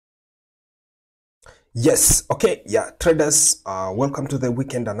Yes, okay, yeah, traders, welcome to the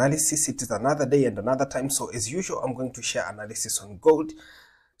weekend analysis. It is another day and another time. So as usual, I'm going to share analysis on gold.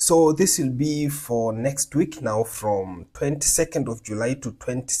 So this will be for next week now, from 22nd of July to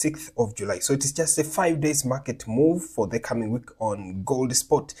 26th of July. So it is just a 5 days market move for the coming week on gold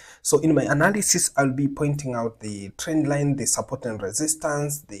spot. So in my analysis, I'll be pointing out the trend line, the support and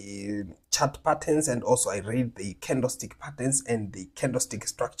resistance, the chart patterns, and also I read the candlestick patterns and the candlestick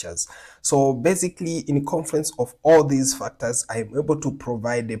structures. So basically, in confluence of all these factors, I am able to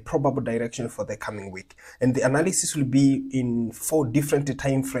provide a probable direction for the coming week. And the analysis will be in 4 different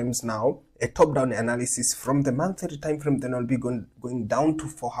time frames now. A top-down analysis from the monthly time frame, then I'll be going down to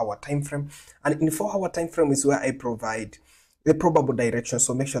 4-hour time frame. And in 4-hour time frame is where I provide a probable direction.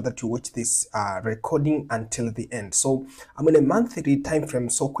 So make sure that you watch this recording until the end. So I'm in a monthly time frame,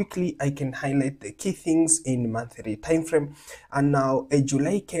 so quickly I can highlight the key things in monthly time frame. And now a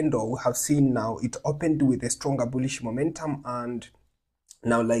July candle, we have seen now it opened with a stronger bullish momentum, and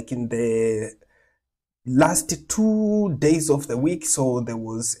now like in the last 2 days of the week, so there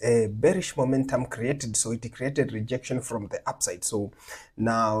was a bearish momentum created, so it created rejection from the upside. So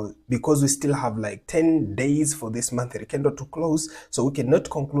now, because we still have like 10 days for this monthly candle to close, so we cannot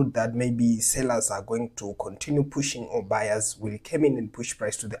conclude that maybe sellers are going to continue pushing or buyers will come in and push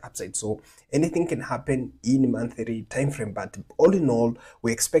price to the upside. So anything can happen in monthly time frame, but all in all,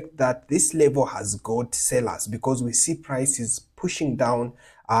 we expect that this level has got sellers because we see prices pushing down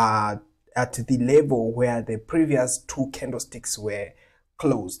at the level where the previous 2 candlesticks were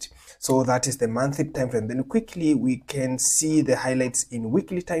closed. So that is the monthly time frame. Then quickly we can see the highlights in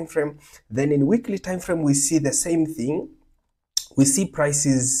weekly time frame. Then in weekly time frame we see the same thing. We see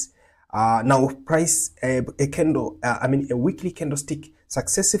prices now price a weekly candlestick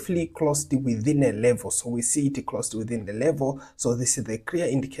successfully closed within a level. So we see it closed within the level. So this is the clear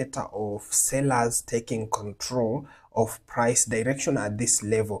indicator of sellers taking control of price direction at this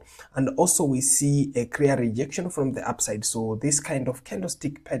level. And also we see a clear rejection from the upside. So this kind of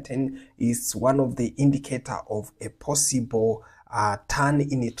candlestick pattern is one of the indicator of a possible turn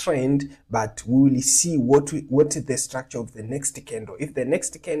in a trend, but we will see what is the structure of the next candle. If the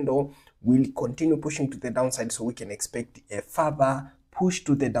next candle will continue pushing to the downside, so we can expect a further push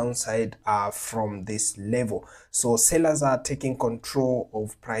to the downside from this level. So sellers are taking control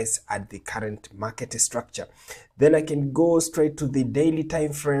of price at the current market structure. Then I can go straight to the daily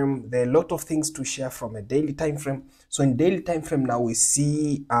time frame. There are a lot of things to share from a daily time frame. So in daily time frame now we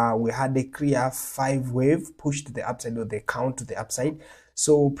see we had a clear 5 wave push to the upside, or the count to the upside.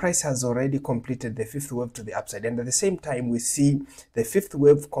 So price has already completed the 5th wave to the upside, and at the same time we see the 5th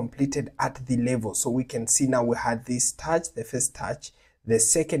wave completed at the level. So we can see now we had this touch, the first touch, the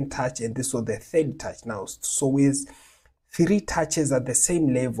second touch, and this was the third touch. Now, so with 3 touches at the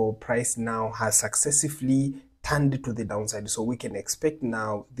same level, price now has successfully turned to the downside. So we can expect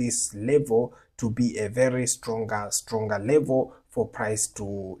now this level to be a very stronger level for price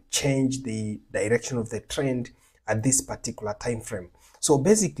to change the direction of the trend at this particular time frame. So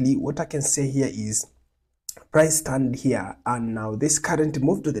basically what I can say here is price stand here, and now this current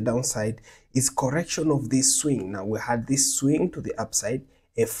move to the downside is correction of this swing. Now we had this swing to the upside,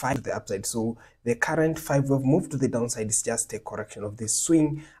 a 5 to the upside. So the current 5 wave move to the downside is just a correction of this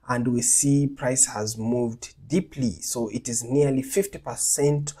swing, and we see price has moved deeply. So it is nearly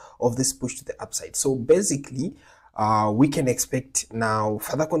 50% of this push to the upside. So basically we can expect now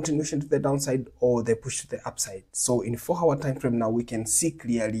further continuation to the downside or the push to the upside. So in 4-hour time frame now we can see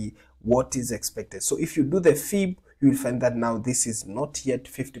clearly what is expected. So if you do the fib, you will find that now this is not yet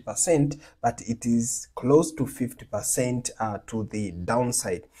 50%, but it is close to 50% to the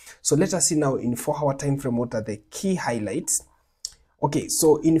downside. So let us see now in 4-hour time frame what are the key highlights. Okay,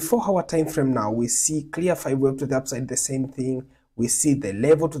 so in 4-hour time frame now we see clear 5 wave to the upside, the same thing. We see the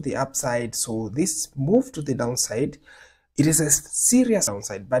level to the upside. So this move to the downside, it is a serious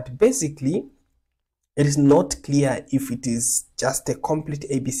downside, but basically it is not clear if it is just a complete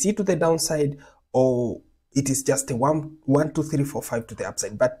ABC to the downside or it is just a 1, 2, 3, 4, 5 to the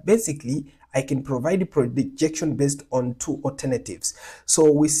upside. But basically I can provide a projection based on 2 alternatives.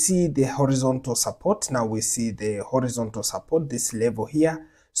 So we see the horizontal support. Now we see the horizontal support, this level here.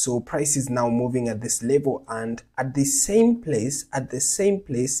 So price is now moving at this level, and at the same place,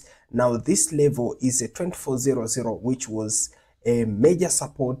 now this level is a 2400, which was a major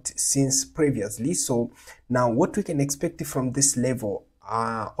support since previously. So now what we can expect from this level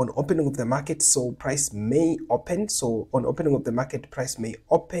on opening of the market, so price may open, so on opening of the market, price may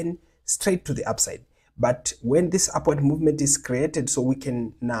open straight to the upside. But when this upward movement is created, so we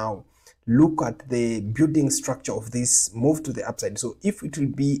can now look at the building structure of this move to the upside. So if it will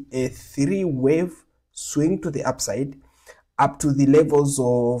be a 3 wave swing to the upside up to the levels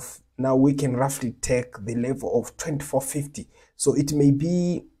of, now we can roughly take the level of 2450. So it may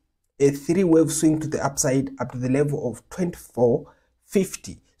be a 3-wave swing to the upside up to the level of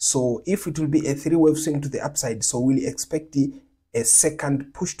 2450. So if it will be a 3-wave swing to the upside, so we'll expect a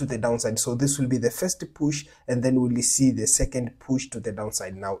second push to the downside. So this will be the first push, and then we'll see the second push to the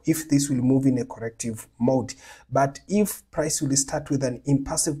downside. Now, if this will move in a corrective mode, but if price will start with an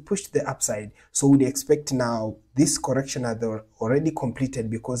impulsive push to the upside, so we'll expect now this correction has already completed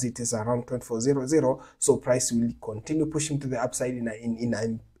because it is around 2400. So price will continue pushing to the upside in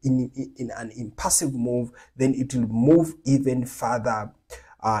an impulsive move. Then it will move even further.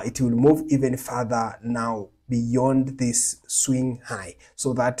 It will move even further now beyond this swing high.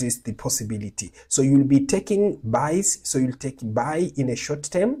 So that is the possibility. So you'll be taking buys. So you'll take buy in a short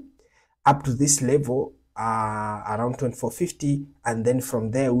term up to this level, around 2450, and then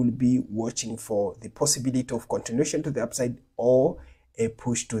from there we'll be watching for the possibility of continuation to the upside or a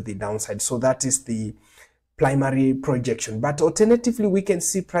push to the downside. So that is the primary projection. But alternatively, we can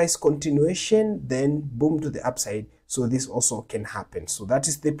see price continuation, then boom to the upside. So this also can happen. So that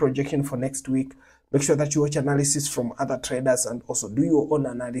is the projection for next week. Make sure that you watch analysis from other traders and also do your own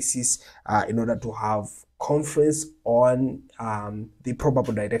analysis in order to have confidence on the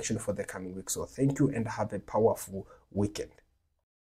probable direction for the coming week. So thank you and have a powerful weekend.